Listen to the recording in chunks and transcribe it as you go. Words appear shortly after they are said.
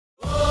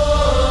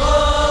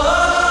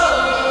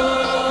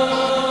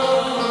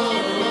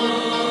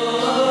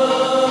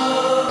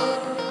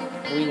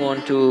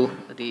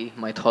the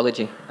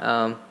mythology.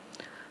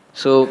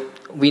 So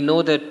we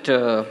know that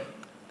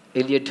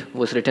Iliad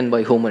was written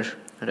by Homer,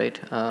 right?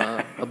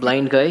 A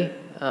blind guy.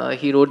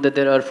 He wrote that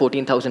there are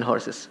 14,000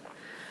 horses.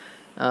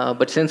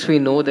 But since we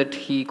know that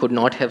he could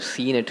not have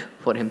seen it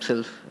for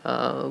himself,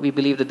 we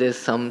believe that there's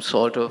some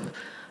sort of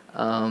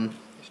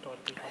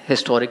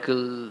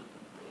historical,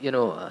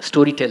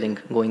 storytelling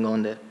going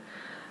on there.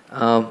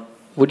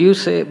 Would you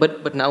say?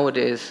 But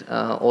nowadays,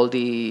 all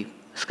the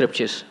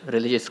scriptures,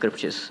 religious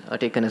scriptures, are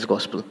taken as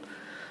gospel.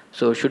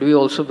 So should we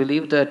also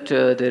believe that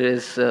there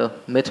is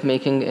myth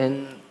making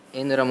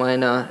in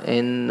Ramayana,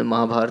 in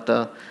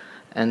Mahabharata,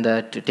 and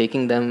that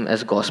taking them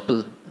as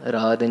gospel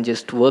rather than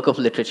just work of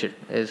literature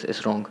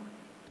is wrong?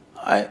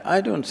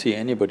 I don't see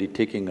anybody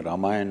taking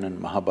Ramayana and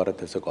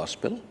Mahabharata as a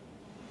gospel.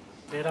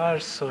 There are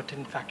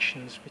certain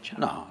factions which are…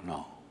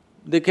 No.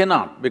 They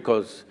cannot,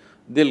 because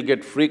they'll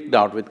get freaked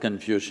out with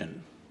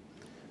confusion.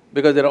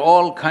 Because there are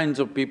all kinds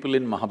of people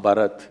in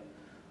Mahabharata,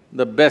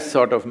 the best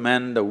sort of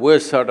man, the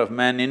worst sort of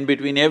man, in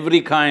between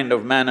every kind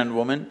of man and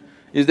woman.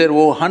 Is there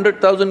over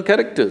 100,000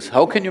 characters?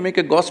 How can you make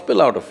a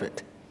gospel out of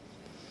it?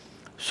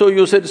 So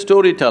you said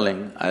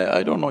storytelling.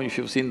 I don't know if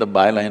you've seen the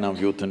byline of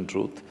Youth and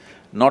Truth,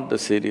 not the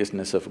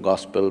seriousness of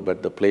gospel,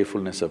 but the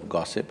playfulness of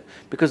gossip,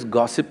 because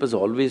gossip has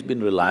always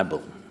been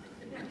reliable.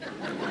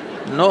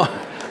 No,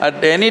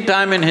 at any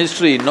time in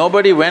history,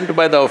 nobody went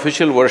by the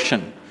official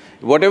version.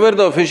 Whatever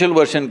the official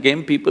version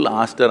came, people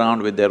asked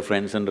around with their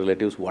friends and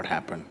relatives what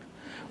happened.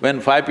 When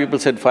 5 people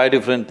said 5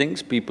 different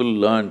things, people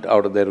learned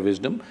out of their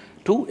wisdom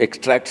to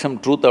extract some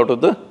truth out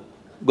of the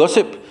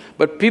gossip.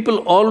 But people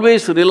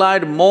always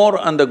relied more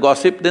on the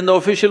gossip than the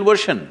official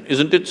version,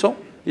 isn't it so?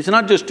 It's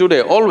not just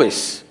today,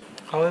 always.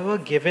 However,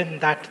 given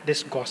that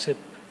this gossip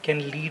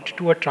can lead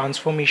to a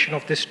transformation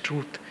of this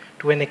truth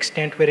to an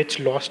extent where it's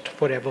lost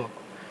forever,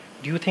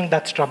 do you think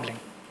that's troubling?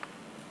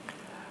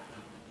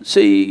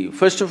 See,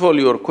 first of all,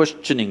 you're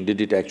questioning, did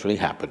it actually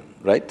happen,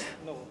 right?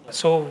 No.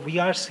 So we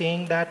are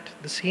saying that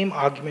the same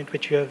argument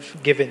which you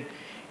have given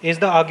is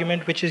the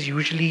argument which is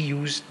usually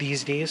used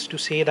these days to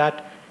say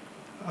that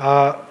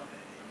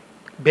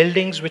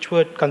buildings which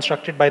were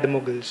constructed by the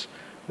Mughals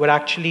were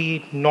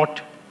actually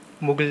not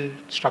Mughal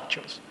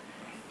structures.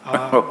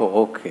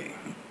 Okay.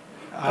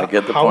 I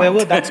get the however,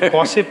 point. that's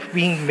gossip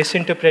being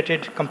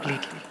misinterpreted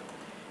completely.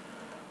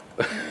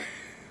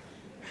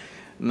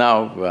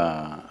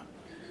 Now,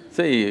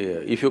 see,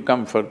 if you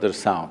come further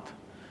south,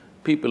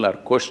 people are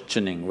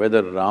questioning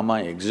whether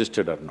Rama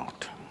existed or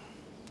not,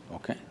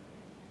 okay?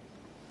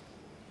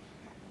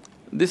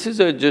 This is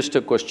just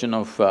a question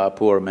of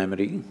poor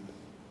memory.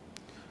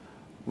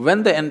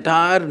 When the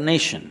entire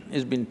nation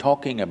has been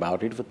talking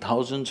about it for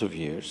thousands of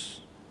years,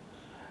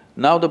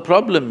 now the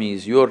problem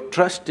is your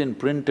trust in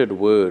printed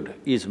word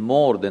is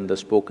more than the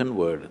spoken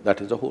word, that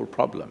is the whole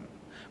problem.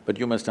 But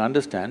you must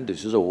understand,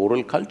 this is a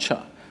oral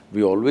culture.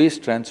 We always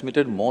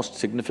transmitted most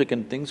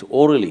significant things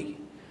orally.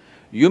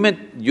 You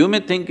may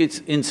think it's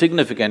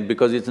insignificant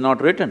because it's not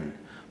written,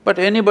 but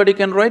anybody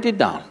can write it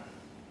down.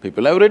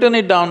 People have written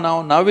it down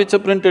now it's a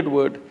printed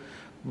word.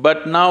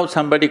 But now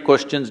somebody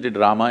questions, did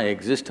Rama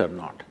exist or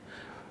not?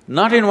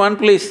 Not in one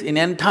place, in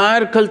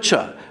entire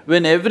culture,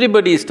 when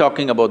everybody is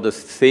talking about the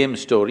same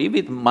story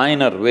with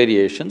minor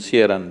variations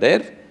here and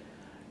there,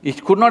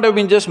 it could not have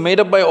been just made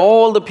up by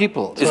all the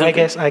people. So I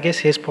guess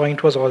his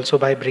point was also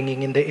by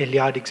bringing in the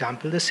Iliad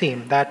example the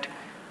same, that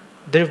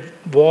the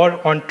war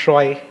on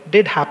Troy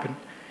did happen,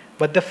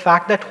 but the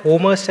fact that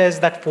Homer says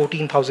that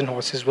 14,000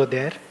 horses were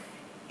there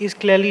is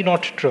clearly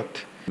not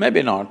truth.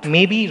 Maybe not.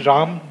 Maybe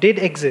Ram did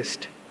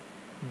exist,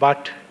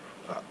 but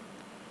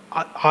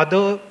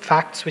other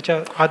facts which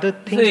are… other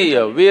things… See,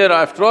 we are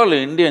after all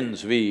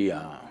Indians, we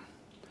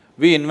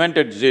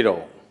invented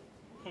zero.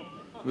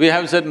 We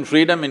have certain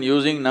freedom in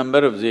using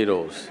number of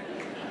zeros.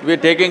 We're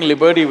taking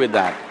liberty with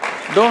that.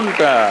 Don't…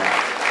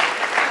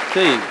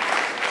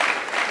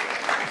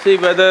 see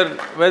whether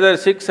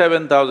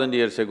 6,000–7,000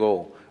 years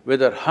ago,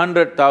 whether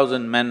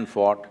 100,000 men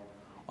fought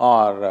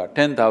or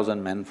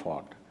 10,000 men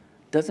fought,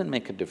 doesn't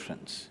make a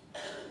difference.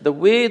 The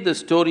way the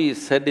story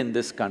is said in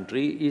this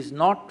country is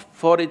not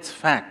for its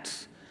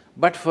facts,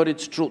 but for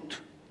its truth.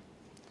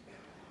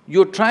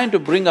 You're trying to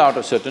bring out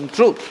a certain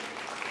truth.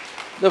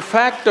 The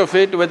fact of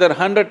it, whether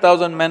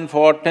 100,000 men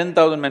fought,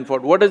 10,000 men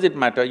fought, what does it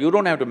matter? You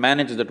don't have to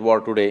manage that war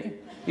today,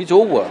 it's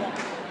over.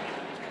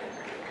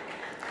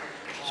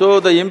 So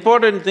the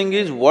important thing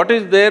is, what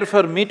is there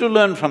for me to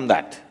learn from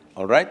that,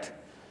 all right?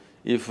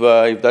 If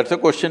that's a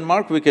question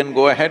mark, we can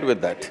go ahead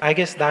with that. I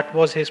guess that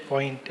was his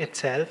point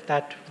itself,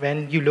 that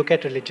when you look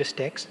at religious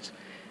texts,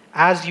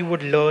 as you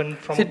would learn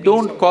from… See,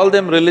 don't call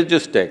them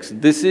religious texts,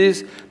 this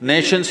is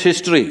nation's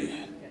history.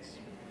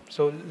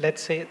 So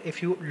let's say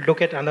if you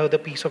look at another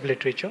piece of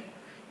literature,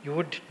 you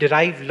would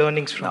derive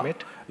learnings from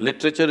it.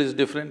 Literature is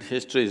different,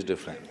 history is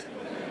different.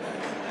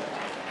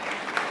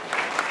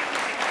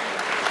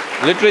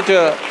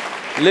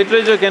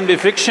 Literature can be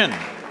fiction.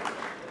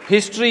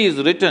 History is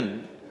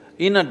written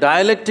in a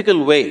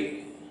dialectical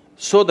way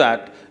so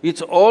that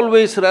it's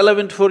always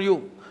relevant for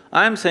you.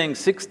 I'm saying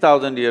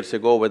 6,000 years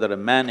ago, whether a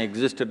man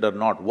existed or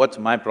not, what's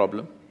my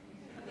problem?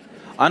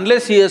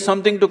 Unless he has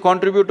something to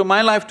contribute to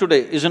my life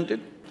today, isn't it?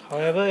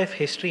 However, if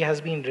history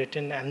has been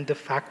written and the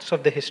facts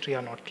of the history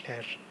are not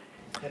clear,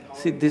 then how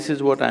See, this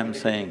is what I'm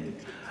saying.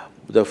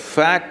 The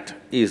fact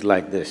is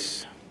like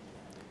this.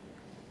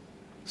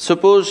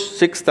 Suppose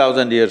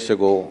 6,000 years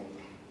ago,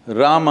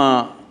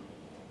 Rama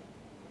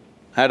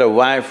had a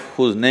wife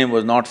whose name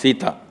was not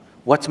Sita.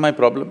 What's my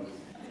problem?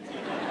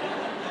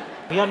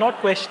 we are not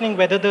questioning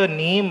whether the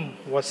name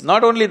was…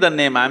 Not only the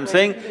name, I'm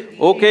saying,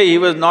 okay, he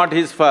was not…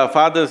 his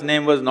father's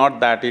name was not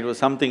that, it was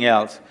something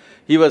else.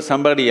 He was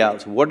somebody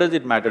else. What does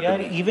it matter We to are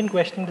me? even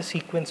questioning the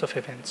sequence of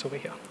events over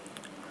here.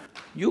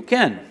 You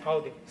can.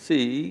 How they…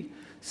 See,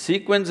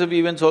 sequence of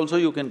events also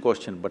you can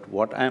question, but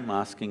what I'm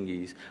asking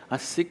is, a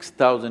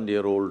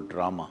 6,000-year-old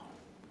drama,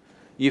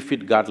 if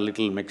it got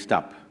little mixed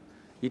up,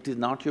 it is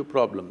not your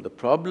problem. The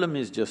problem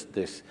is just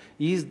this,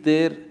 is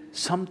there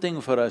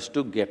something for us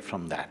to get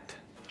from that?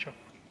 Sure.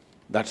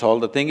 That's all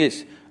the thing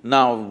is.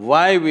 Now,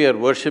 why we are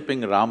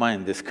worshipping Rama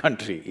in this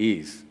country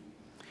is,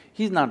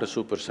 he's not a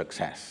super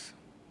success.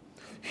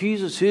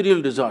 He's a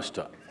serial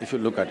disaster, if you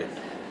look at it.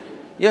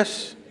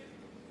 Yes.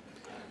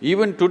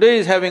 Even today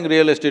is having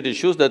real estate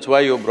issues, that's why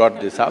you brought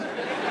this up.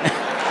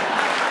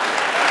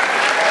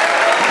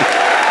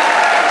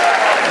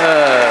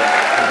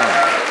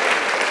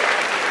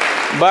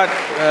 But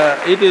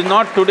it is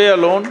not today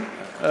alone,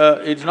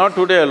 it's not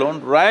today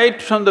alone.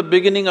 Right from the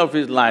beginning of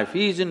his life,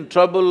 he is in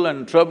trouble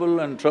and trouble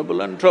and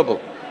trouble and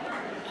trouble.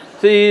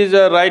 See, he is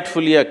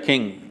rightfully a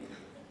king.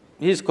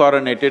 He is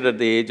coronated at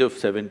the age of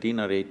 17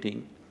 or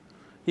 18.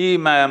 He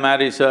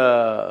marries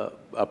a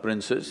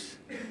princess,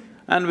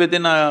 and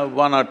within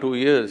 1 or 2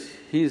 years,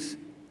 he's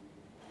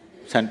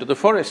sent to the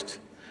forest.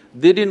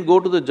 They didn't go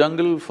to the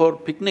jungle for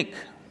picnic.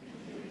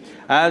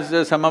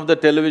 As some of the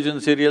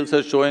television serials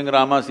are showing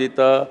Rama,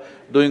 Sita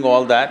doing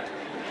all that.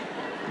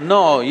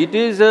 No, it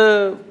is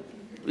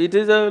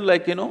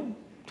like,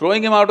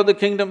 throwing him out of the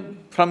kingdom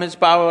from his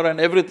power and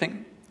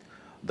everything.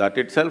 That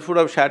itself would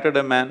have shattered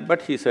a man,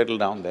 but he settled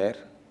down there.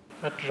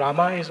 But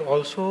Rama is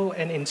also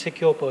an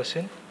insecure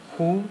person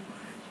who,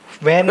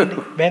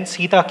 when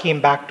Sita came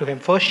back to him,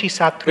 first she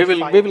sat through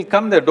fire. We will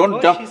come there, don't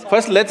First jump. she sat…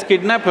 First let's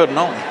kidnap her,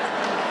 no.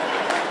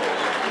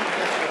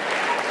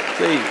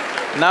 See,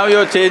 now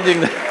you're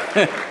changing the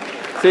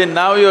see,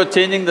 now you're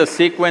changing the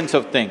sequence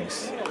of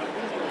things.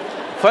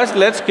 First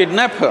let's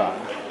kidnap her,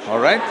 all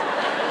right?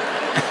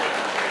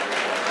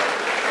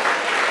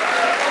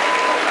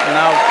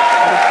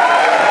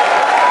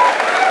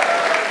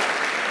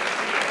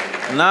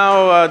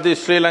 Now the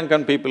Sri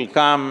Lankan people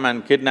come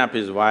and kidnap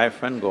his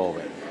wife and go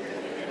away.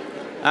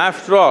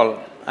 After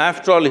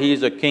all, he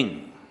is a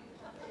king.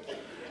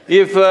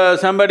 If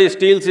somebody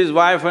steals his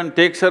wife and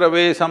takes her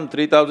away some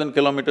 3,000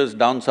 kilometers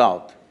down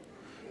south,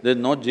 there's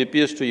no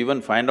GPS to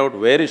even find out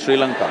where is Sri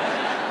Lanka,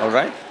 all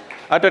right?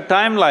 At a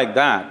time like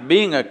that,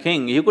 being a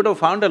king, he could have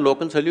found a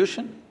local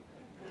solution.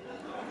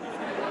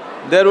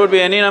 There would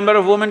be any number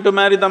of women to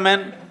marry the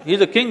men,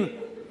 he's a king.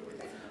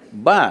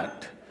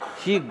 But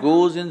he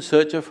goes in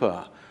search of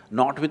her,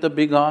 not with a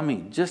big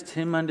army, just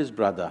him and his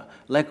brother,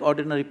 like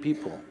ordinary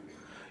people.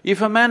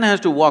 If a man has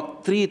to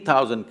walk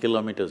 3,000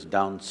 kilometers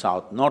down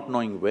south, not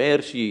knowing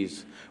where she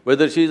is,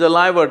 whether she is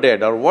alive or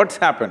dead or what's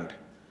happened,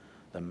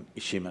 then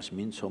she must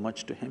mean so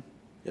much to him,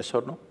 yes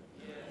or no?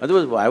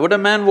 Otherwise, why would a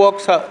man walk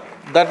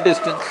that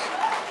distance?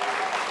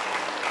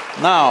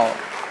 Now,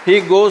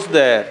 he goes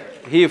there,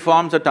 he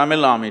forms a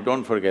Tamil army,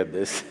 don't forget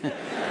this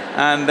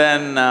and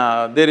then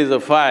there is a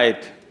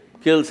fight,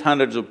 kills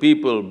hundreds of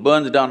people,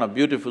 burns down a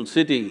beautiful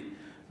city,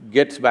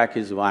 gets back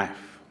his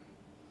wife,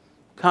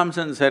 comes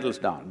and settles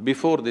down.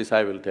 Before this,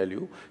 I will tell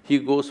you, he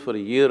goes for a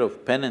year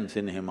of penance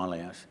in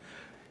Himalayas.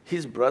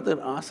 His brother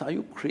asks, are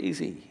you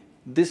crazy?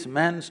 This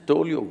man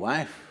stole your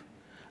wife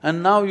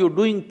and now you're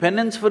doing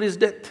penance for his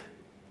death.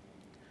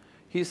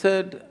 He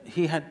said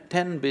he had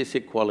 10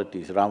 basic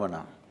qualities,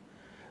 Ravana.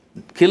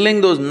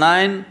 Killing those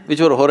 9, which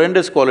were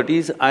horrendous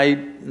qualities,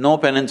 no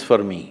penance for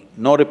me,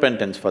 no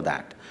repentance for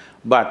that.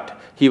 But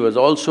he was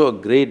also a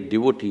great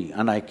devotee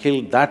and I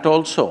killed that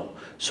also.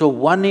 So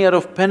 1 year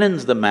of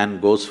penance the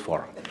man goes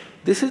for.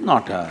 This is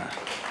not a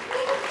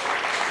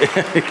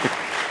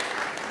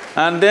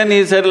And then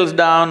he settles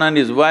down and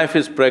his wife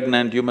is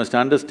pregnant. You must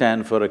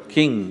understand, for a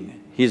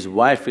king, his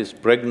wife is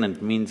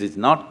pregnant means it's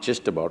not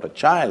just about a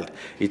child,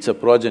 it's a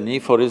progeny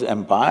for his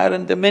empire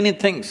and there are many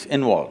things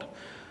involved.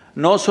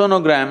 No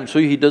sonogram, so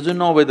he doesn't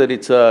know whether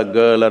it's a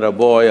girl or a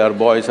boy or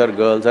boys or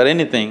girls or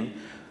anything.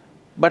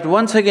 But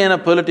once again a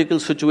political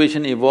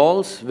situation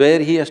evolves where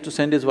he has to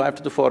send his wife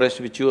to the forest,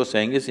 which you are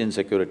saying is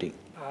insecurity.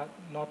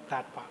 Not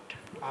that part.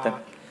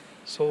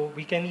 So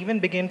we can even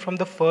begin from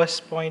the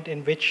first point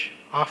in which,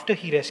 after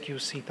he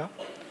rescues Sita,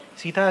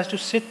 Sita has to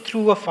sit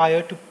through a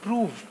fire to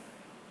prove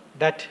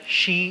that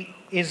she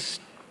is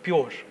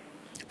pure.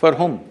 For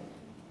whom?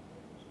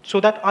 So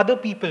that other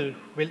people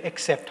will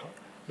accept her.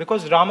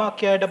 Because Rama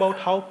cared about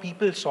how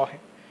people saw him.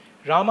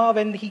 Rama,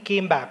 when he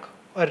came back,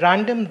 a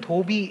random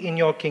dhobi in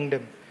your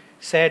kingdom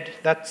said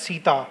that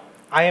Sita,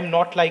 I am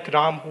not like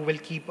Ram, who will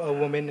keep a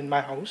woman in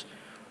my house,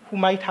 who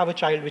might have a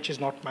child which is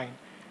not mine.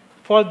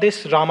 For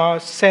this, Rama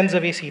sends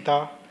away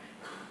Sita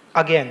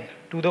again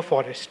to the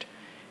forest.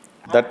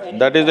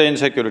 That is the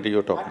insecurity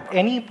you're talking about. At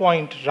any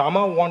point,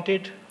 Rama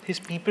wanted his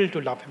people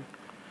to love him.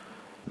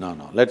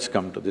 No, let's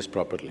come to this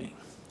properly.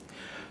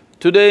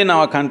 Today in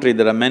our country,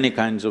 there are many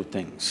kinds of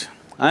things.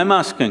 I'm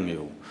asking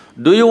you,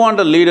 do you want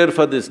a leader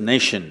for this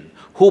nation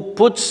who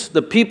puts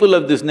the people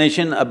of this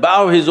nation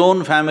above his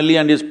own family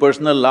and his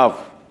personal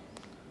love?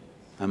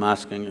 I'm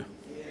asking you.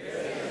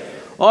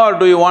 Yes. Or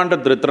do you want a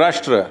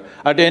Dhritarashtra,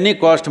 at any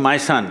cost my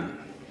son?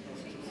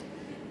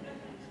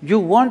 You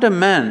want a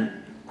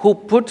man who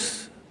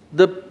puts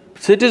the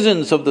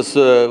citizens of this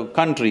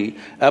country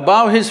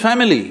above his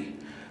family.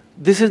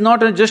 This is not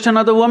just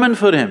another woman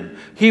for him.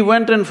 He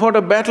went and fought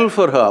a battle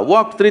for her,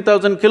 walked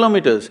 3,000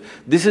 kilometers.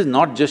 This is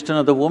not just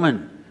another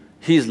woman.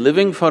 He is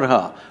living for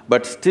her,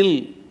 but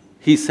still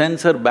he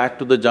sends her back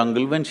to the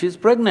jungle when she is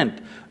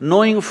pregnant,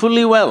 knowing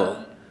fully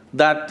well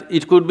that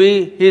it could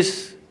be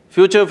his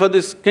future for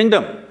this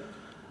kingdom.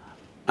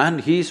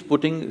 And he's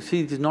putting… See,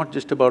 it is not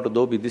just about a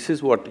dhobi, this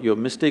is what your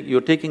mistake… you're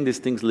taking these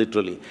things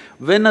literally.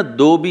 When a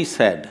dhobi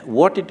said,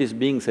 what it is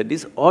being said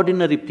is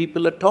ordinary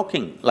people are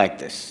talking like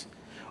this.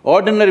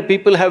 Ordinary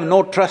people have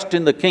no trust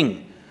in the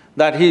king,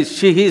 that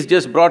he's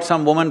just brought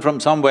some woman from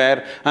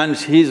somewhere and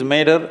he's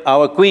made her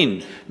our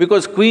queen,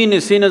 because queen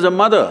is seen as a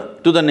mother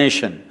to the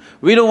nation.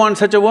 We don't want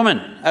such a woman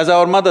as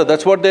our mother,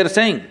 that's what they're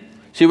saying.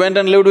 She went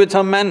and lived with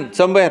some man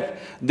somewhere.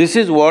 This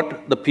is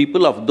what the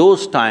people of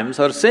those times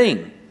are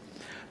saying.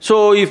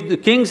 So if the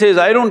king says,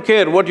 I don't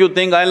care what you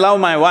think, I love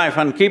my wife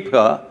and keep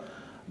her,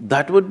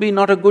 that would be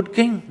not a good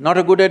king, not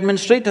a good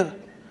administrator.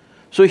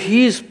 So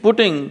he is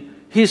putting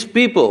his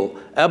people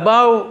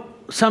above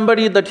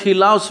somebody that he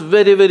loves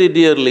very, very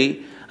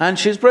dearly, and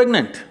she's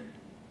pregnant.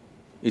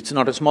 It's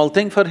not a small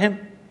thing for him,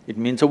 it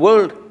means a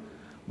world.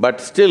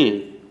 But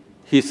still,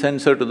 he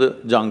sends her to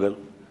the jungle.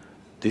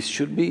 This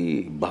should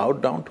be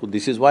bowed down to,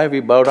 this is why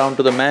we bow down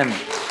to the man.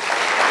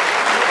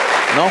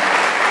 No?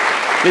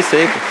 Please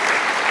say it.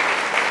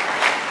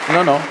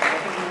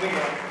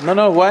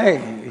 No, why?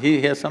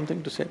 He has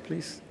something to say,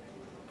 please.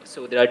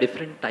 So there are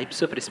different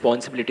types of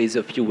responsibilities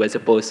of you as a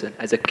person.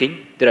 As a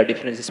king, there are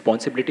different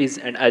responsibilities,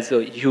 and as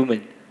a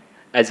human,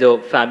 as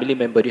a family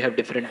member, you have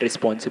different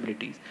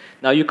responsibilities.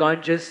 Now you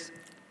can't just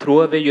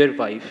throw away your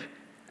wife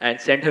and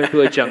send her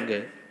to a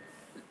jungle.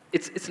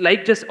 It's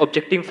like just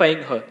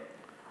objectifying her.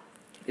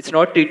 It's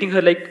not treating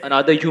her like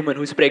another human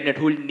who's pregnant,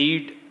 who will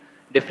need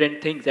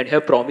different things, and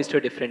have promised her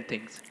different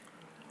things.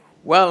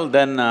 Well,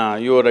 then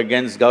you're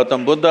against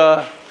Gautam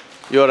Buddha,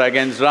 you're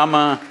against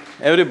Rama,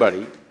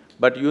 everybody.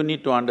 But you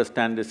need to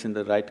understand this in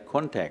the right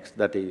context,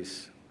 that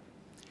is,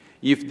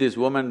 if this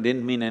woman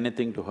didn't mean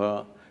anything to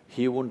her,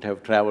 he wouldn't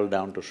have traveled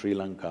down to Sri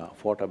Lanka,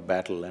 fought a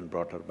battle and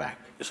brought her back,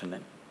 isn't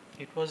it?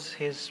 It was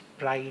his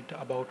pride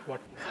about what…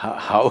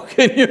 How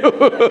can you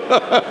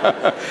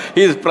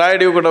His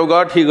pride you could have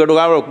got, he could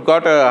have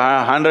got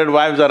 100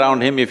 wives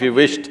around him if he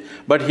wished,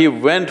 but he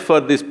went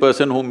for this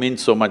person who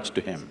means so much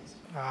to him.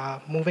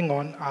 Moving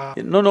on…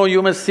 No,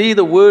 you must see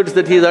the words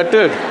that he's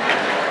uttered.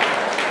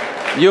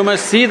 You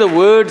must see the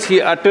words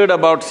he uttered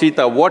about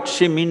Sita, what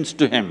she means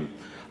to him,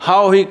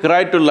 how he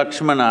cried to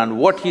Lakshmana and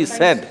what he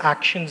said.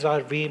 Actions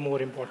are way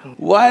more important.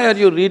 Why are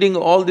you reading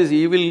all these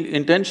evil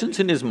intentions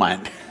in his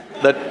mind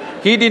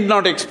that he did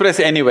not express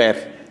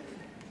anywhere?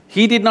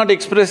 He did not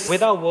express…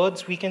 With our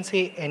words, we can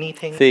say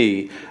anything.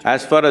 See,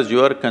 as far as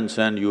you are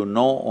concerned, you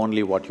know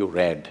only what you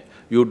read.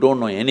 You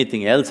don't know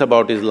anything else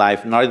about his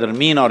life, neither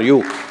me nor you,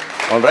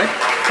 all right?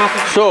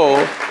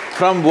 So,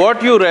 from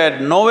what you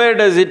read, nowhere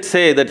does it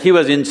say that he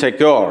was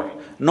insecure.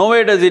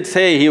 Nowhere does it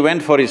say he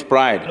went for his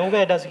pride.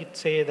 Nowhere does it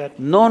say that…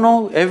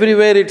 No,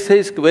 everywhere it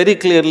says very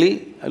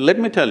clearly, let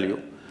me tell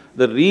you,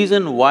 the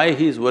reason why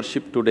he is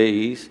worshipped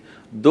today is,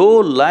 though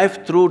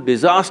life threw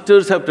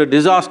disasters after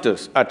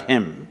disasters at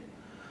him,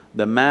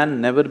 the man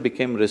never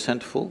became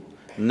resentful,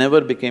 never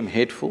became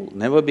hateful,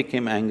 never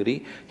became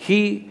angry.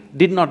 He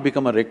did not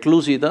become a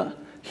recluse either.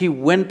 He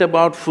went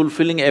about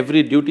fulfilling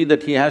every duty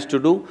that he has to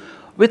do.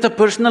 With a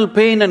personal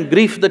pain and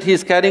grief that he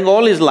is carrying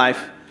all his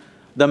life,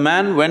 the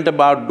man went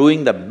about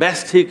doing the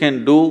best he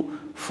can do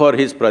for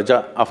his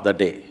praja of the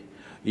day.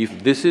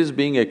 If this is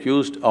being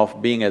accused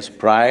of being as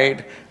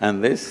pride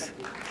and this,